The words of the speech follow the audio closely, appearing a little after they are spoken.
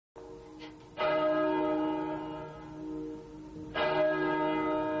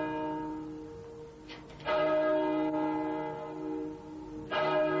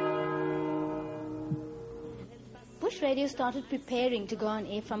Bush Radio started preparing to go on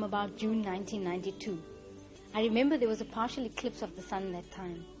air from about June 1992. I remember there was a partial eclipse of the sun that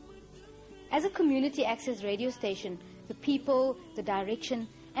time. As a community access radio station, the people, the direction,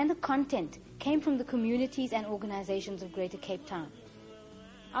 and the content came from the communities and organizations of Greater Cape Town.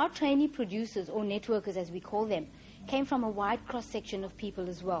 Our trainee producers, or networkers as we call them, came from a wide cross-section of people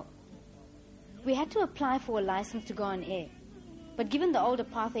as well. We had to apply for a license to go on air, but given the old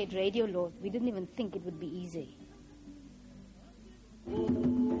apartheid radio laws, we didn't even think it would be easy.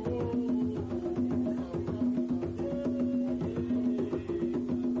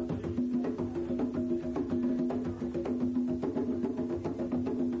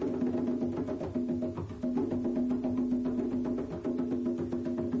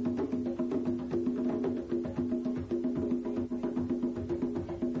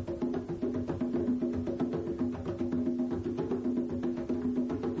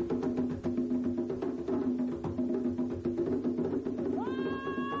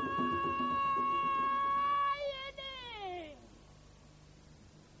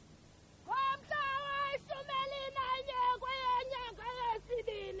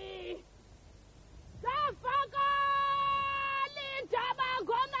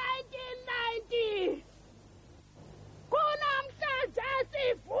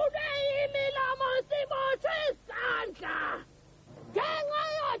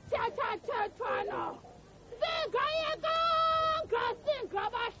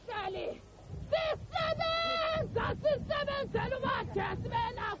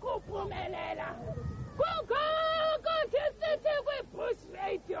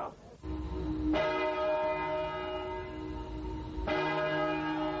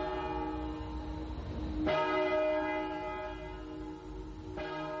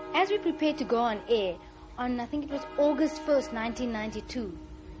 As we prepared to go on air, on I think it was August 1st, 1992,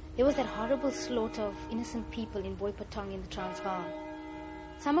 there was that horrible slaughter of innocent people in Boipatong in the Transvaal.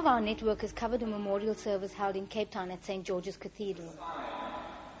 Some of our networkers covered a memorial service held in Cape Town at St. George's Cathedral.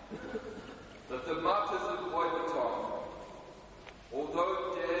 That the martyrs of Boipatong,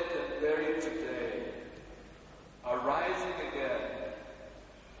 although dead and buried today, are rising again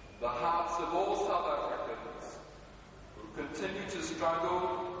in the hearts of all South Africans who continue to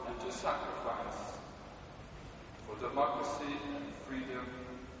struggle and to sacrifice for democracy and freedom,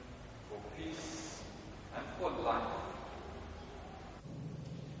 for peace and for life.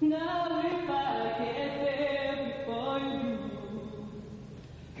 Now if I get there before you,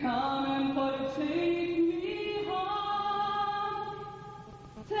 come and partake me home.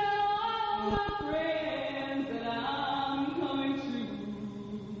 Tell all my friends that I'm coming to,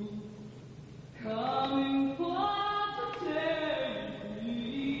 coming for to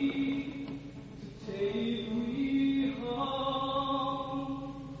take me home.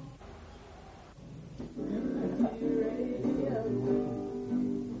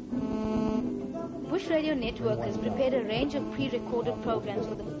 Bush Radio networkers prepared a range of pre-recorded programs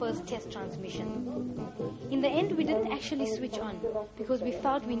for the first test transmission. In the end, we didn't actually switch on because we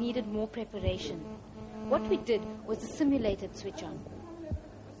felt we needed more preparation. What we did was a simulated switch on.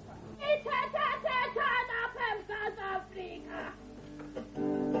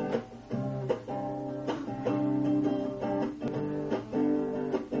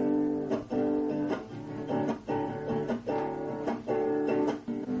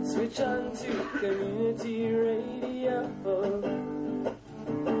 Switch on to community radio.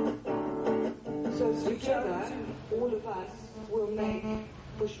 So together, all of us will make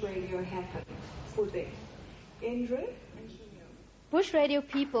Bush Radio happen for them. Andrew? Bush Radio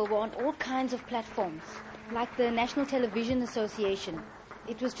people were on all kinds of platforms, like the National Television Association.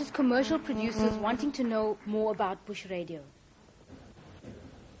 It was just commercial producers wanting to know more about Bush Radio.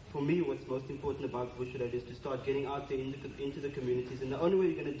 For me, what's most important about Bush Radio is to start getting out there into the communities. And the only way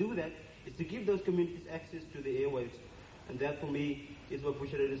you're going to do that is to give those communities access to the airwaves. And that, for me, is what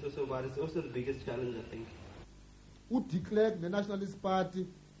Bush Radio is also about. It's also the biggest challenge, I think. Udeclare the Nationalist Party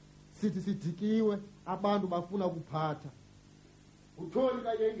sithi sidikiwe abantu bafuna kuphatha. Utholi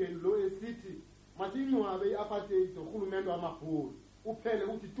kayengeni lo esithi masinqwabe iapartheid urhulumente wamabhulu uphele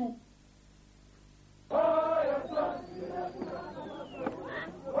uthi tu.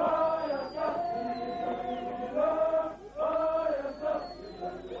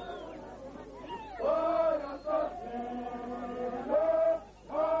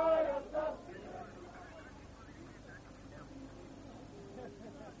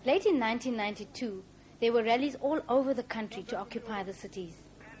 Late in 1992, there were rallies all over the country to occupy the cities.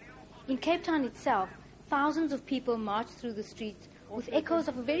 In Cape Town itself, thousands of people marched through the streets with echoes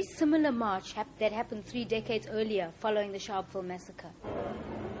of a very similar march that happened 3 decades earlier following the Sharpeville massacre.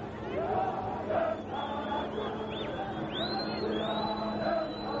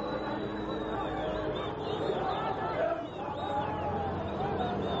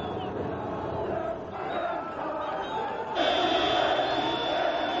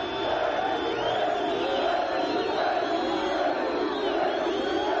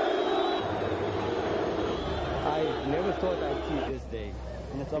 never thought I'd see this day.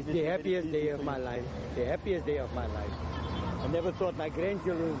 It's the happiest day of my life. The happiest day of my life. I never thought my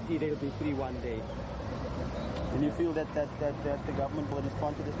grandchildren would see they'll be free one day. And you feel that the government will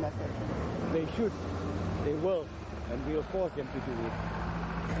respond to this message? They should. They will. And we'll force them to do it.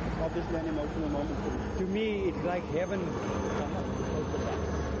 Obviously an emotional moment for you. To me, it's like heaven.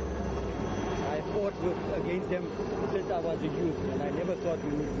 I fought against them since I was a youth, and I never thought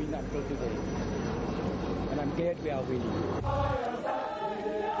we would win until today. And I'm glad we are winning.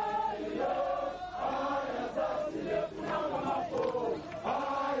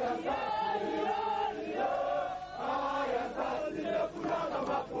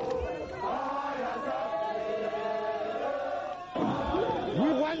 We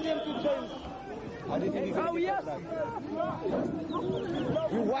want them to change. Oh, yes.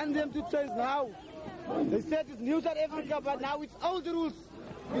 We want them to change now. They said it's New South Africa, but now it's old rules.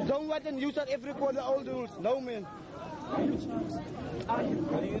 You don't want the New South Africa or the old rules. No, man.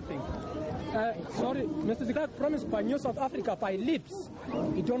 What do you think? Sorry, Mr. Zika promised by New South Africa by lips.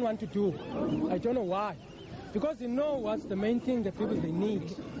 He don't want to do. I don't know why. Because he knows what's the main thing the people they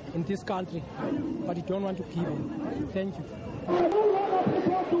need in this country. But he don't want to give it. Thank you.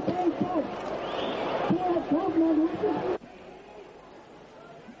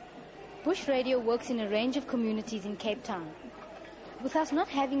 Bush Radio works in a range of communities in Cape Town. With us not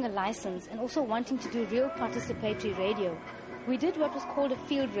having a license and also wanting to do real participatory radio, we did what was called a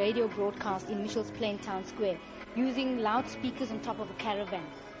field radio broadcast in Mitchell's Plain Town Square, using loudspeakers on top of a caravan.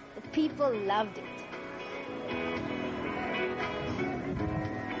 The people loved it.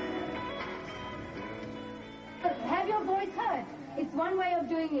 Have your voice heard. It's one way of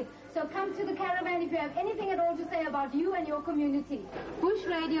doing it. So come to the caravan if you have anything at all to say about you and your community. Bush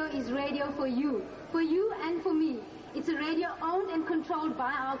Radio is radio for you and for me. It's a radio owned and controlled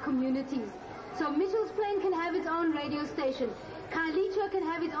by our communities. So Mitchell's Plain can have its own radio station. Khayelitsha can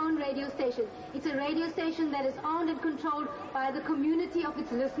have its own radio station. It's a radio station that is owned and controlled by the community of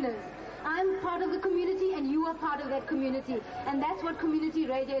its listeners. I'm part of the community and you are part of that community. And that's what community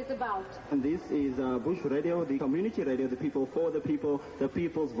radio is about. And this is Bush Radio, the community radio, the people for the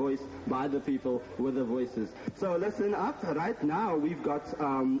people's voice by the people with the voices. So listen up. Right now we've got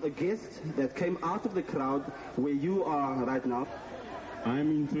a guest that came out of the crowd where you are right now.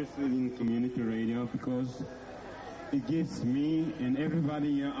 I'm interested in community radio because it gives me and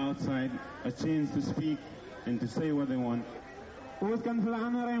everybody here outside a chance to speak and to say what they want. Ons kan vir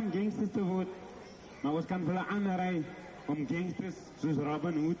aanry om gangsters te word, maar ons kan vir aanry om gangsters soos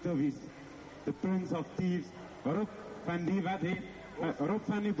Robin Hood te wees, the Prince of Thieves, roep van die wat het, roep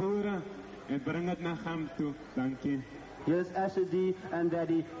van die boere en bring het na Gam toe. Dankie. Here's Asher D and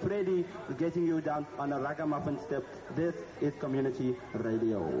Daddy Freddy getting you down on a ragamuffin step. This is community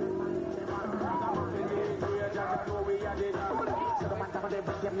radio.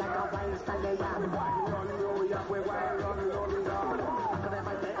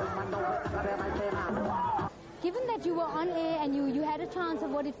 Given that you were on air and you had a chance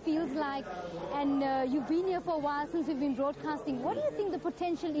of what it feels like, and you've been here for a while since we've been broadcasting, what do you think the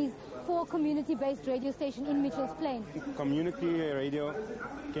potential is for a community-based radio station in Mitchell's Plain? Community radio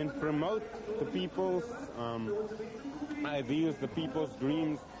can promote the people's ideas, the people's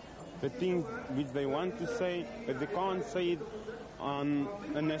dreams, the things which they want to say, but they can't say it on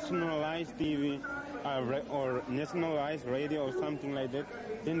a nationalized TV or nationalized radio or something like that.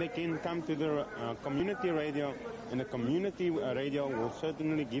 Then they can come to the community radio, and the community radio will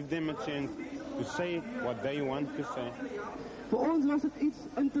certainly give them a chance to say what they want to say. Voor ons was het iets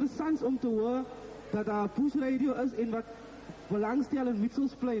interessants om te horen dat daar Bush Radio is en wat belangstelt in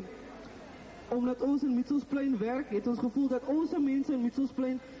Mitchell's Plain. Omdat ons in Mitchell's Plain werk, het ons gevoel dat onze mensen in Mitchell's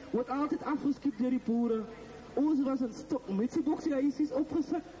Plain wordt altijd afgeskipt door die boeren. Ons was een stok Mitchellboxie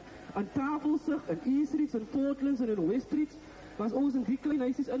opgezet, aan Tafelsig, in Eastreets, in Portlands en in Westreets. Was ons in die kleine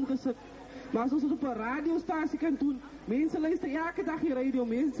huisjes ingezet. Maar als ons het op een radiostatie kan doen, mensen luisteren elke dag je radio,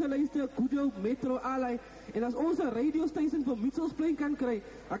 mensen luisteren Good Hope, Metro, allerlei. En als onze radiostation van Mitchell's Plain kan krijgen,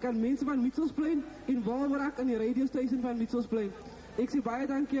 dan kan mensen van Mitchell's Plain involved raken in die radiostation van Mitchell's Plain. Ik zeg baie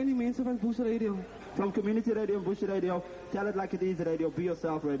dankie aan die mensen van Bush Radio. From Community Radio and Bush Radio, tell it like it is radio, be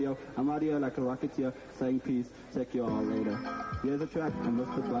yourself radio. I'm out here like a rocketeer saying peace. Check you all later. Here's a track from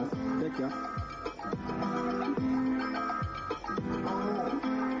Mr. Bus. Check ya.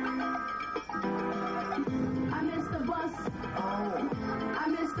 I missed the bus. I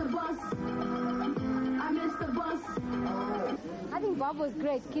missed the bus. I missed the bus. I think Bob was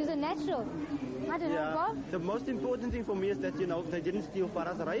great. He was a natural. I don't know, Bob. The most important thing for me is that, you know, they didn't steal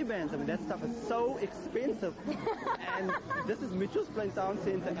Farah's Ray-Bans. I mean, that stuff is so expensive. And this is Mitchell's Plain Town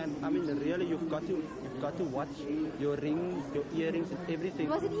Centre, and I mean, really, you've got to watch your rings, your earrings, and everything.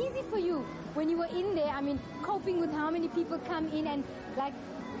 Was it easy for you when you were in there? I mean, coping with how many people come in and, like,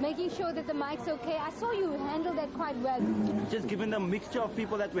 making sure that the mic's okay? I saw you handle that quite well. Just given the mixture of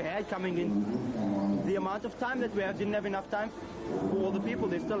people that we had coming in, the amount of time that we have, didn't have enough time for all the people.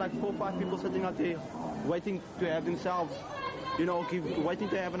 There's still like 4 or 5 people sitting out there waiting to have themselves, you know, waiting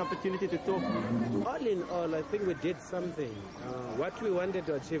to have an opportunity to talk. All in all, I think we did something. What we wanted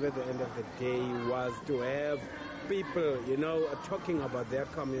to achieve at the end of the day was to have people, you know, talking about their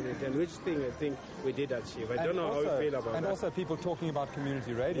community, and which thing I think we did achieve. I don't know how you feel about that. And also people talking about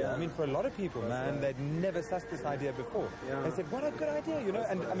community radio. I mean, for a lot of people, man, they'd never sussed this idea before. They said, what a good idea, you know.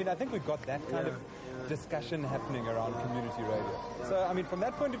 And I mean, I think we've got that kind of discussion happening around community radio. So, I mean, from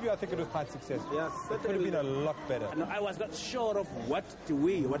that point of view, I think it was quite successful. Yes, it could have been a lot better. And I was not sure of what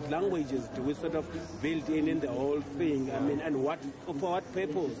languages do we sort of build in the whole thing. I mean, and for what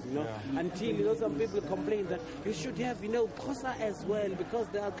purpose, you know. Until, you know, some people complain that you should have, you know, Xhosa as well, because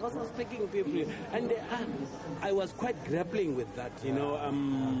there are Xhosa speaking people. And I was quite grappling with that, you know.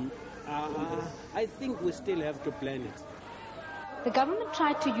 I think we still have to plan it. The government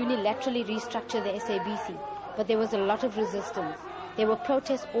tried to unilaterally restructure the SABC, but there was a lot of resistance. There were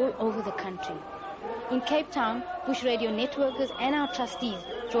protests all over the country. In Cape Town, Bush Radio networkers and our trustees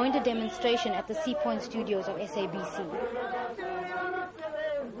joined a demonstration at the Sea Point studios of SABC.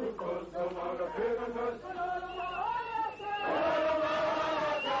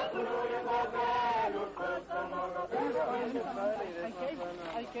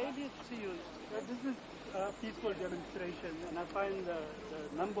 I gave it to you. This is a peaceful demonstration, and I find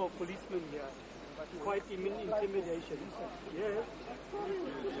the number of policemen here quite intimidation. Yes.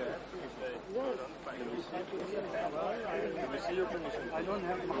 I don't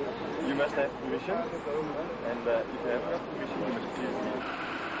have permission. You must have permission, and if you have enough permission, you must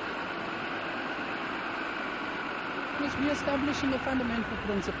please. We're establishing a fundamental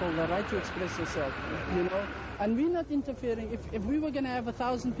principle, the right to express yourself, you know, and we're not interfering. If we were going to have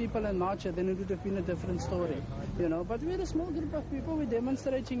 1,000 people in March, then it would have been a different story, you know, but we're a small group of people. We're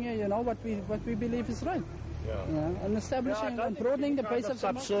demonstrating here, you know, what we believe is right. And establishing and broadening the base of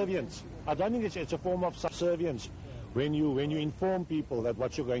subservience. I don't think it's a form of subservience when you inform people that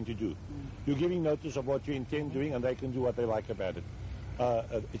what you're going to do. You're giving notice of what you intend doing, and they can do what they like about it.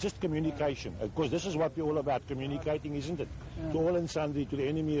 It's just communication. Of course, this is what we're all about, communicating, isn't it? To all and sundry, to the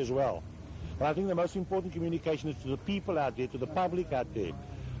enemy as well. But I think the most important communication is to the people out there, to the public out there,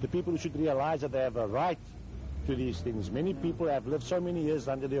 the people who should realize that they have a right to these things. Many people have lived so many years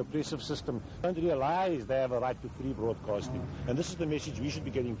under the oppressive system, don't realize they have a right to free broadcasting. And this is the message we should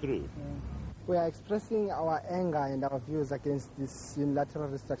be getting through. We are expressing our anger and our views against this unilateral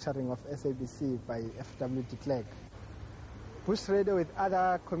restructuring of SABC by F.W. de Klerk. Bush Radio with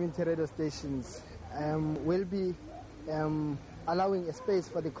other community radio stations will be allowing a space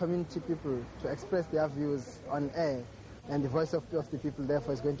for the community people to express their views on air, and the voice of the people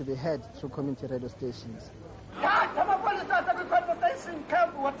therefore is going to be heard through community radio stations.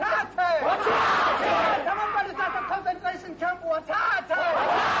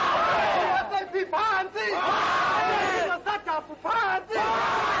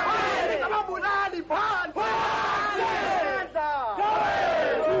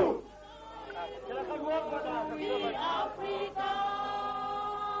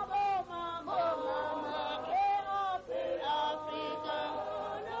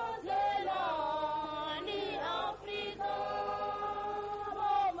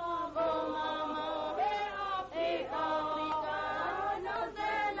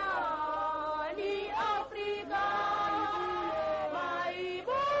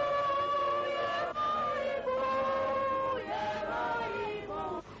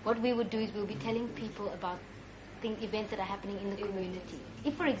 What we would do is we'll be telling people about events that are happening in the community.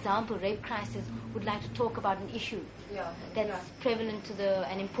 If, for example, Rape Crisis would like to talk about an issue that's prevalent to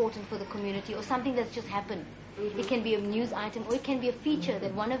and important for the community, or something that's just happened, it can be a news item, or it can be a feature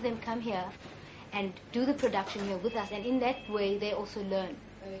that one of them come here and do the production here with us, and in that way they also learn.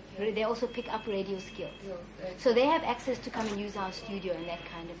 They also pick up radio skills. So they have access to come and use our studio and that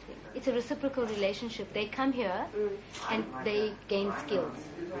kind of thing. It's a reciprocal relationship. They come here and they gain skills.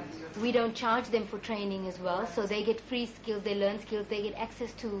 We don't charge them for training as well, so they get free skills, they learn skills, they get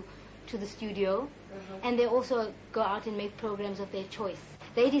access to the studio, and they also go out and make programs of their choice.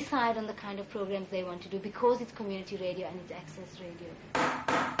 They decide on the kind of programs they want to do because it's community radio and it's access radio.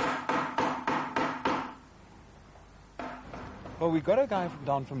 Well, we got a guy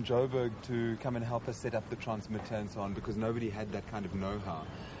down from Joburg to come and help us set up the transmitter and so on because nobody had that kind of know-how.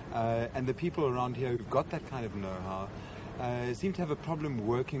 And the people around here who've got that kind of know-how seem to have a problem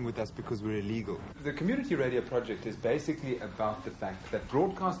working with us because we're illegal. The Community Radio Project is basically about the fact that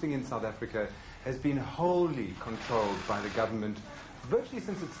broadcasting in South Africa has been wholly controlled by the government virtually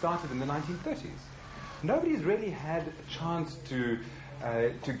since it started in the 1930s. Nobody's really had a chance to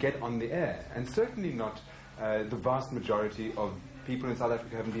get on the air, and certainly not the vast majority of people in South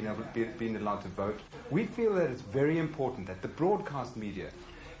Africa haven't been allowed to vote. We feel that it's very important that the broadcast media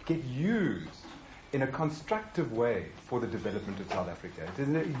get used in a constructive way for the development of South Africa. It is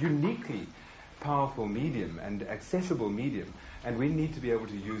a uniquely powerful medium and accessible medium, and we need to be able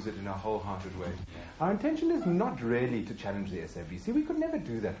to use it in a wholehearted way. Our intention is not really to challenge the SABC. We could never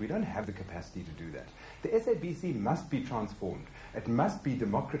do that. We don't have the capacity to do that. The SABC must be transformed. It must be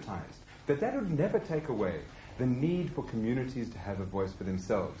democratized. But that would never take away the need for communities to have a voice for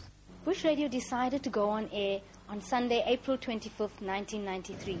themselves. Bush Radio decided to go on air on Sunday, April 25th,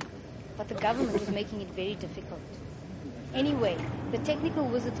 1993. But the government was making it very difficult. Anyway, the technical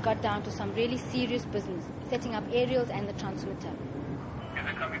wizards got down to some really serious business, setting up aerials and the transmitter. Is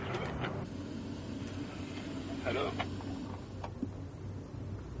it coming through? Hello?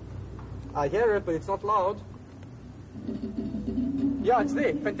 I hear it, but it's not loud. Yeah, it's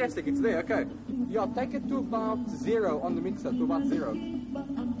there. Fantastic, it's there, okay. Yeah, take it to about 0 on the mixer, to about 0.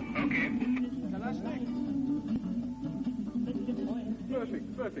 Okay.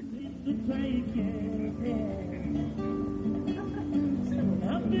 Perfect, perfect. Can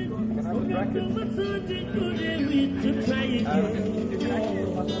I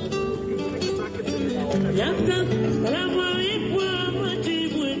have the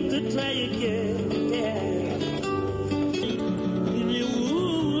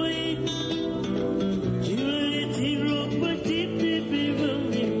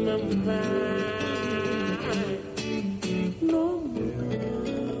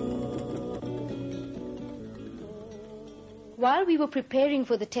While we were preparing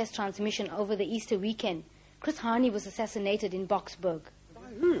for the test transmission over the Easter weekend, Chris Hani was assassinated in Boksburg. By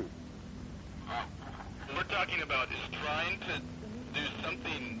who? We're talking about is trying to do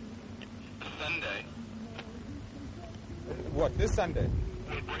something Sunday. What, this Sunday?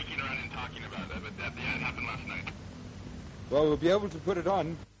 We're breaking around and talking about it, but that happened last night. Well, we'll be able to put it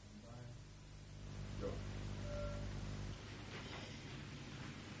on.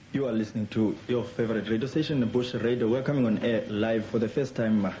 You are listening to your favorite radio station, Bush Radio. We're coming on air live for the first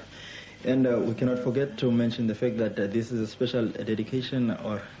time. And we cannot forget to mention the fact that this is a special dedication,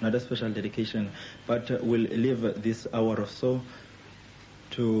 or not a special dedication, but we'll leave this hour or so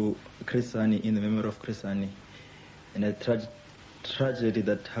to Chris Hani, in the memory of Chris Hani, and a tragedy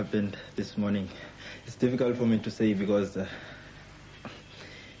that happened this morning. It's difficult for me to say because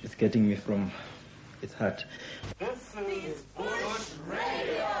it's getting me from its heart. This is Bush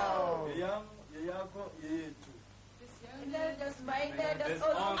Radio.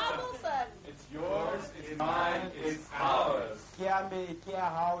 It's yours, it's mine, it's ours. Good.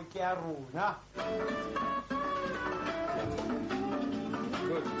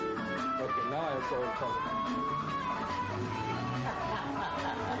 Okay, now it's all covered.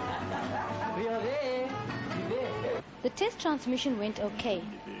 The test transmission went okay,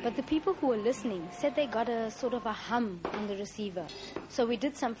 but the people who were listening said they got a sort of a hum on the receiver. So we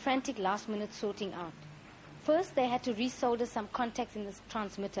did some frantic last-minute sorting out. First, they had to resolder some contacts in the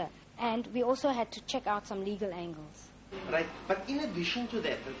transmitter, and we also had to check out some legal angles. Right, but in addition to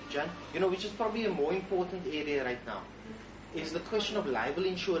that, John, which is probably a more important area right now, is the question of libel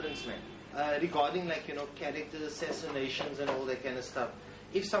insurance, man, regarding character assassinations and all that kind of stuff.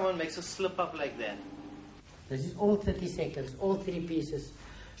 If someone makes a slip up like that. This is all 30 seconds, all 3 pieces.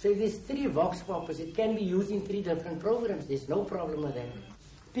 So if there's 3 vox poppers, it can be used in 3 different programs. There's no problem with that.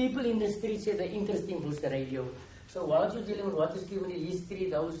 People in the street say they're interested in Bush Radio. So while you're dealing with what is given in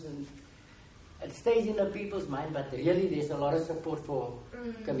history, it stays in the people's mind, but really there's a lot of support for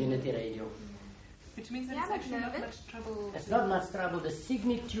community radio. Which means that it's actually not much trouble. It's not much trouble. The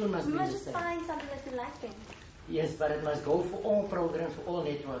signature must be the just same. find something that you like then. Yes, but it must go for all programs, for all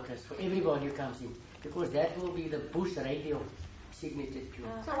networkers, for everybody who comes in. Because that will be the Bush Radio signature tune.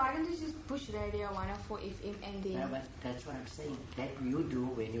 So why don't you just Bush Radio 104 FM and then... No, but that's what I'm saying. That you do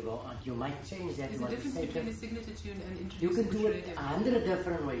when you go on. You might change that. There's a difference between the signature tune and introducing You can Bush do it Radio. 100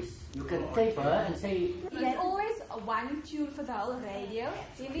 different ways. You can tape her and say... There's always one tune for the whole radio.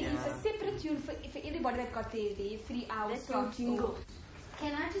 Then there is a separate tune for everybody that got their 3 hours slot. Can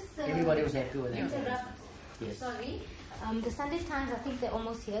I just... Everybody was happy with that. Interrupt. Yes. Sorry. The Sunday Times, I think they're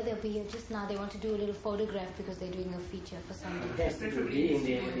almost here. They'll be here just now. They want to do a little photograph because they're doing a feature for Sunday. Yes, it will be in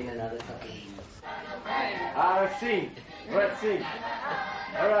there within another couple of minutes. Let's sing. Let's sing.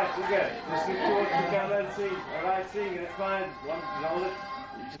 All right, we're good. Just look towards the camera and sing. All right, sing. That's fine. Hold it.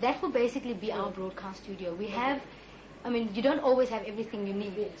 That will basically be our broadcast studio. We have, I mean, you don't always have everything you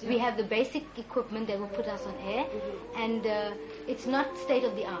need. We have the basic equipment that will put us on air, and it's not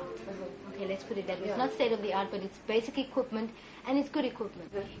state-of-the-art. Okay, let's put it that way. It's not state-of-the-art, but it's basic equipment, and it's good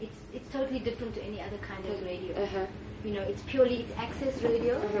equipment. It's totally different to any other kind of radio. You know, it's access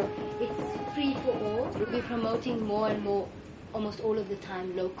radio. It's free for all. We'll be promoting more and more, almost all of the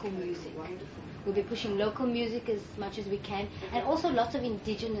time, local music. We'll be pushing local music as much as we can, and also lots of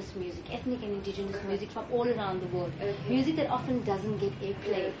indigenous music, ethnic and indigenous music from all around the world. Music that often doesn't get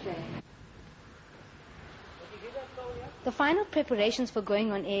airplay. The final preparations for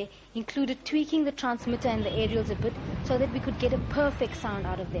going on air included tweaking the transmitter and the aerials a bit so that we could get a perfect sound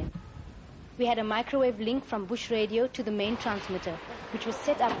out of them. We had a microwave link from Bush Radio to the main transmitter, which was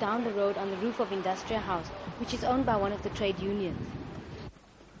set up down the road on the roof of Industrial House, which is owned by one of the trade unions.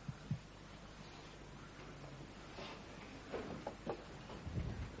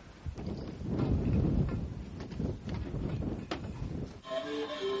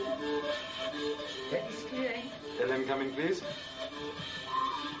 LM coming, please.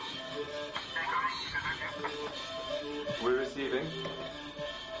 We're receiving.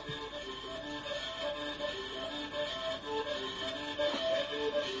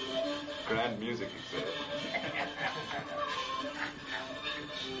 Grand music, you said.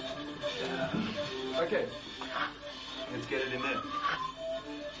 Okay. Let's get it in there.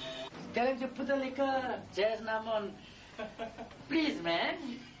 Tell him to put a liquor jazz number on. Please,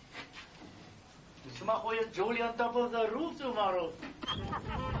 man. Tomorrow gooi Jolie on top of the roof tomorrow.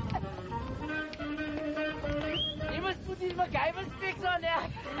 You must put these MacGyver sticks on there.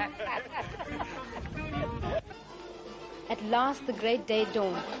 At last, the great day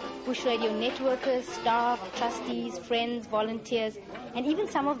dawned. Bush Radio networkers, staff, trustees, friends, volunteers, and even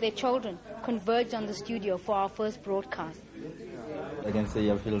some of their children converged on the studio for our first broadcast. I can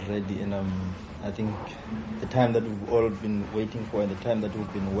say I feel ready, and I think the time that we've all been waiting for and the time that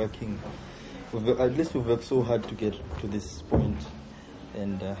we've been working, at least we've worked so hard to get to this point,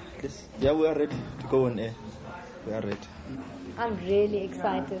 and at least, yeah, we are ready to go on air. We are ready. I'm really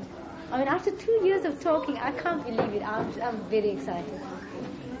excited. I mean, after 2 years of talking, I can't believe it. I'm very excited.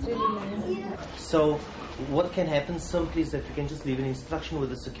 It's really nice. So, what can happen simply is that we can just leave an instruction with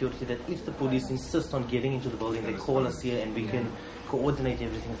the security that if the police insist on getting into the building, they call us here and we can coordinate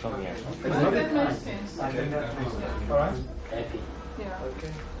everything from here. That makes sense. All right? Happy. Yeah.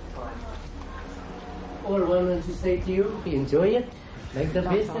 Okay, fine. All one wants to say to you, enjoy it, make the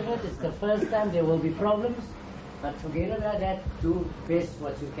best of it. It's the first time, there will be problems, but forget about that, do best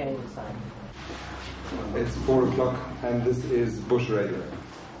what you can inside. It's 4 o'clock and this is Bush Radio.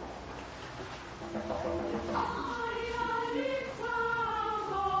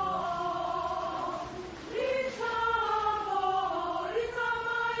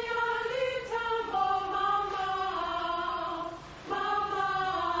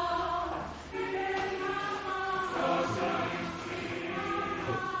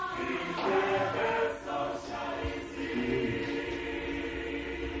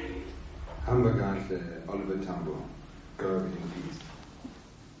 Oliver Tambo, go in peace.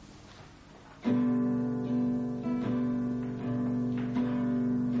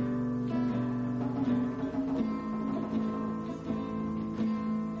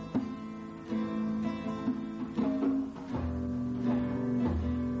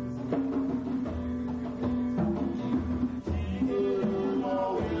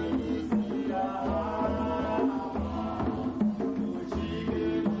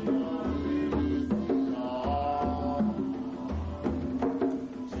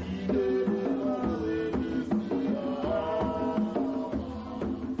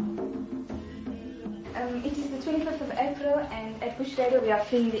 It is the 25th of April and at Bush Radio we are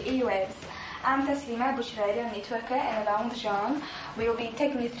filling the airwaves. I'm Taslima, Bush Radio networker, and along with Jean, we will be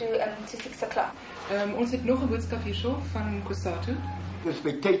taking you through to 6 o'clock. Ons het nog 'n boodskap hierso van Kusatu. Het is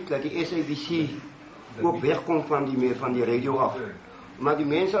bij tijd dat die SABC ook wegkomt van die radio af. Maar die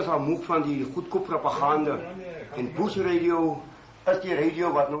mensen zijn al moe van die goedkoop propaganda. En Bush Radio is die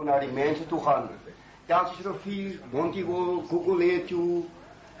radio wat nou naar die mensen toe gaat. Elsie Rivier, Montigo, Guguletu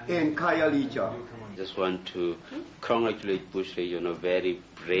en Kayalicha. I just want to congratulate Bush Radio on a very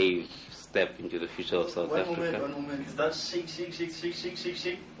brave step into the future of South Africa. One moment. Is that 6?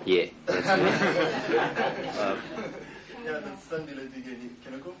 Yeah. That's Yeah, that's Sunday again.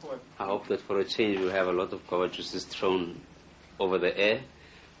 Can I go for it? I hope that for a change we'll have a lot of cover juices thrown over the air.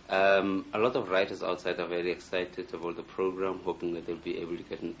 A lot of writers outside are very excited about the program, hoping that they'll be able to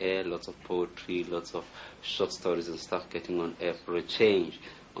get an air, lots of poetry, lots of short stories and stuff getting on air for a change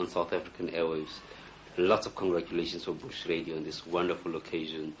on South African airwaves. Lots of congratulations for Bush Radio on this wonderful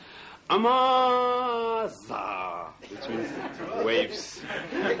occasion. Amaza, which means waves.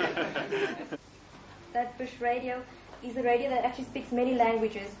 That Bush Radio is a radio that actually speaks many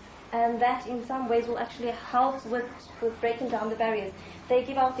languages, and that in some ways will actually help with breaking down the barriers. They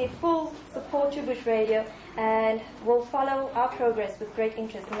give out their full support to Bush Radio and will follow our progress with great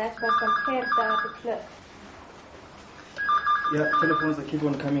interest, and that was from Pierre de Eclipse. Yeah, telephones that keep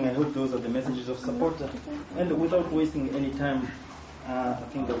on coming. I hope those are the messages of support. And without wasting any time, I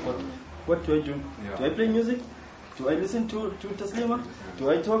think that what do I do? Yeah. Do I play music? Do I listen to Taslima? Do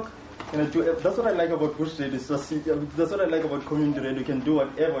I talk? That's what I like about Bush Radio. That's what I like about community radio. You can do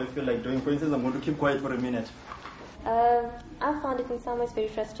whatever you feel like doing. For instance, I'm going to keep quiet for a minute. I found it in some ways very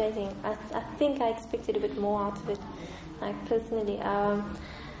frustrating. I think I expected a bit more out of it. Like personally,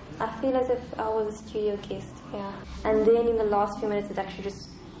 I feel as if I was a studio guest, yeah. And then in the last few minutes, it actually just,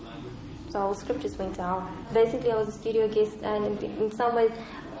 the whole script just went out. Basically, I was a studio guest, and in some ways,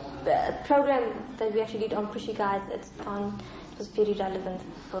 the program that we actually did on Pushy Guys, it was very relevant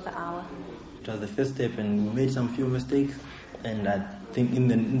for the hour. It was the first step, and we made some few mistakes, and I think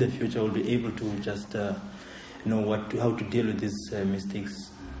in the future we'll be able to just know how to deal with these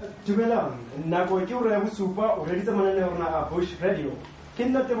mistakes. Dumelang, nako ke o re bosupa o reditse manane rona a Bush Radio. Ke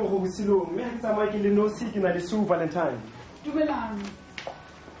nna tebo go bosilong mme ha ke tsamaya ke le nosi ke na le Sue Valentine. Dumelang.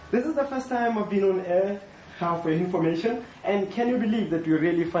 This is the first time I've been on air for information, and can you believe that we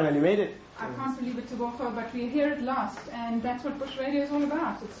really finally made it? I can't believe it, Tobofo, but we're here at last, and that's what Bush Radio is all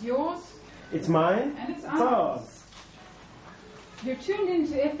about. It's yours. It's mine. And it's ours. You're tuned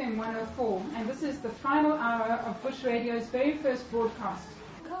into FM 104, and this is the final hour of Bush Radio's very first broadcast.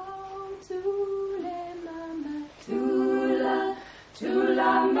 Come Tula mama, Tula,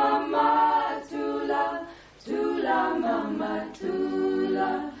 Tula mama, Tula, Tula mama,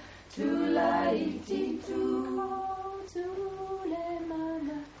 Tula, Tula iti tu. Tula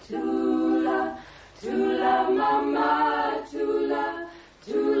mama, Tula, Tula mama, Tula,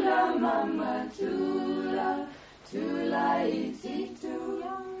 Tula mama, Tula, Tula iti tu.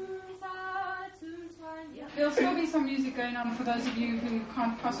 There'll still be some music going on for those of you who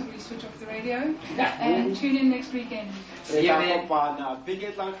can't possibly switch off the radio. And tune in next weekend. See you then.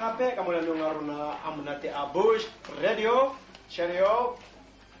 Bush Radio. Cheerio.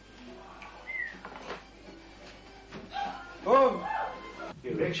 Oh.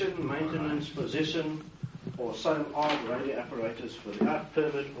 Erection, maintenance, possession, or sale of radio apparatus without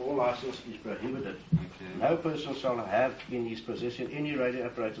permit or license is prohibited. No person shall have in his possession any radio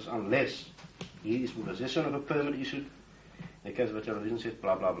apparatus unless he is in possession of a permit issued. In the case of a television set,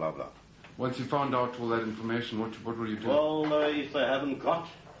 blah, blah, blah, blah. Once you found out all that information, what will you do? Well, if they haven't got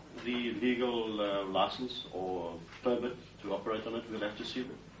the legal license or permit to operate on it, we'll have to sue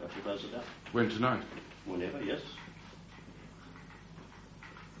them. We'll have to close it down. When, tonight? Whenever, yes.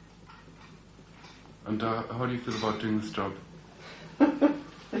 And how do you feel about doing this job?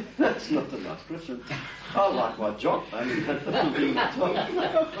 That's not a nice question. I like my job. I mean, doing my job.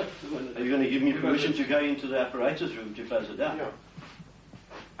 Are you going to give me permission to go into the apparatus room to close it down?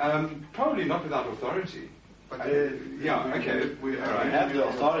 Yeah. Probably not without authority. But yeah, okay. We have the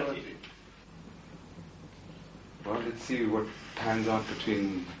authority. Well, let's see what pans out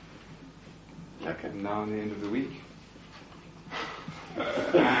between now and the end of the week.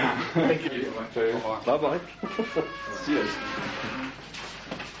 Thank you. Bye-bye. Cheers.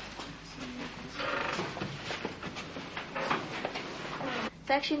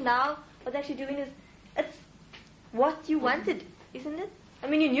 So actually now, what they're actually doing is, it's what you wanted, isn't it? I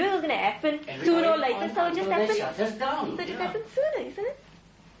mean, you knew it was going to happen sooner or later, so it just happened. Shut us down. So it just happened sooner, isn't it?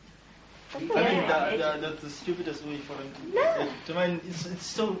 That's the stupidest way for them to... No. I mean, it's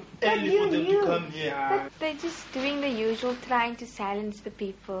so early for them to come here. But they're just doing the usual, trying to silence the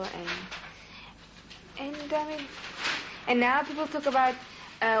people, and I mean, and now people talk about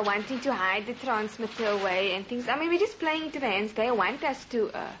wanting to hide the transmitter away and things. I mean, we're just playing into the hands. They want us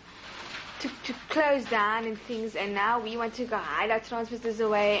to close down and things, and now we want to go hide our transmitters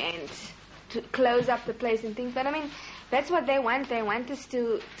away and to close up the place and things. But I mean, that's what they want. They want us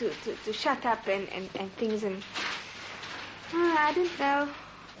to shut up and things, and I don't know.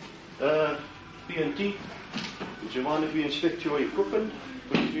 PNT, would you mind if we inspect your equipment?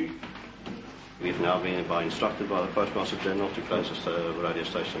 We've now been instructed by the Postmaster General to close the radio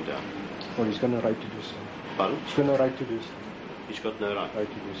station down. Well, he's got no right to do so. Pardon? He's got no right to do so. He's got no right. Right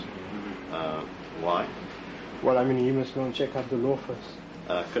to do so. Why? Well, I mean, he must go and check out the law first.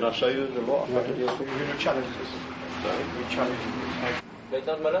 Can I show you the law? Yeah, you're going to challenge this. Sorry? You challenge this.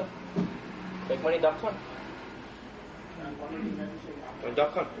 Luitenant Miller, kyk maar die dak van. Die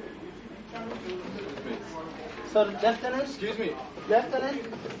dak van. So, Lieutenant? Excuse me. Lieutenant?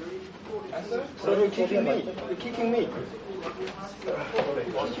 So you're kicking me. You're kicking me.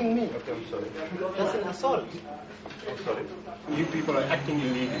 You're kicking me. Okay, I'm sorry. That's an assault. I'm sorry. You people are acting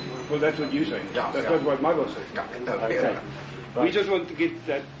illegally. Well, that's what you say. Yeah, That's yeah. what my boss says. Okay. We just want to get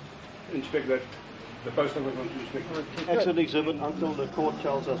that, inspect that, the post office wants to inspect. Exit exhibit until the court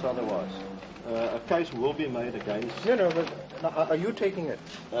tells us otherwise. A case will be made against... No, but are you taking it?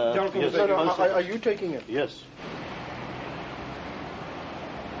 Yes, Are you taking it? Yes.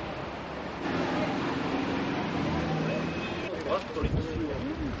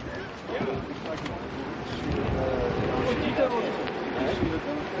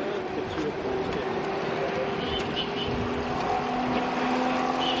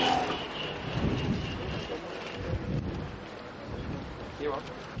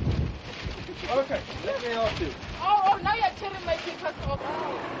 Okay, let me help you. Oh, now you're tearing my papers off.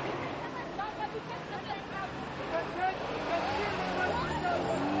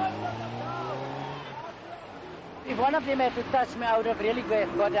 If one of them had to touch me, I would have really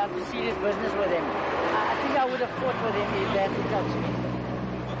got down to serious business with them. I think I would have fought with them if they had to touch me.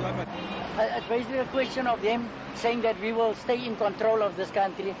 It's basically a question of them saying that we will stay in control of this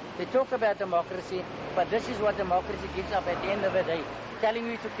country. They talk about democracy, but this is what democracy gives up at the end of the day. Telling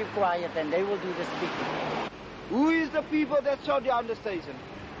you to keep quiet and they will do the speaking. Who is the people that shot you on the station?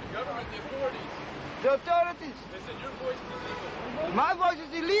 The government, the authorities. The authorities. They said your voice is illegal. My voice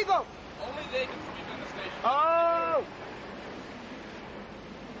is illegal. Only they can speak on the station. Oh!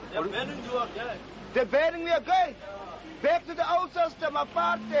 They're banning you again. They're banning me again. Back to the old system,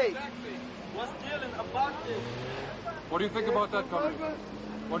 apartheid. Exactly. We're still in apartheid. What do you think about that, Comrade?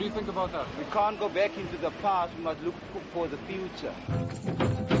 What do you think about that? We can't go back into the past. We must look for the future.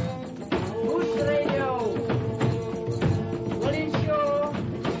 Bush Radio will ensure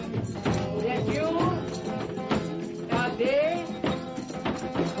that you out there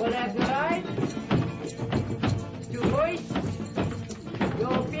will have the right to voice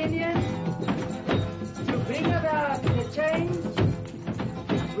your opinion, to bring about the change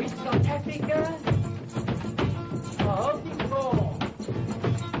which South Africa are hoping for.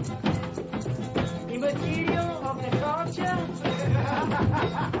 The material of the culture,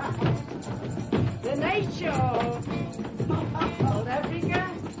 the nature of South Africa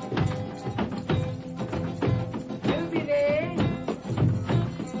will be there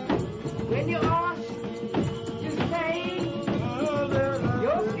when you are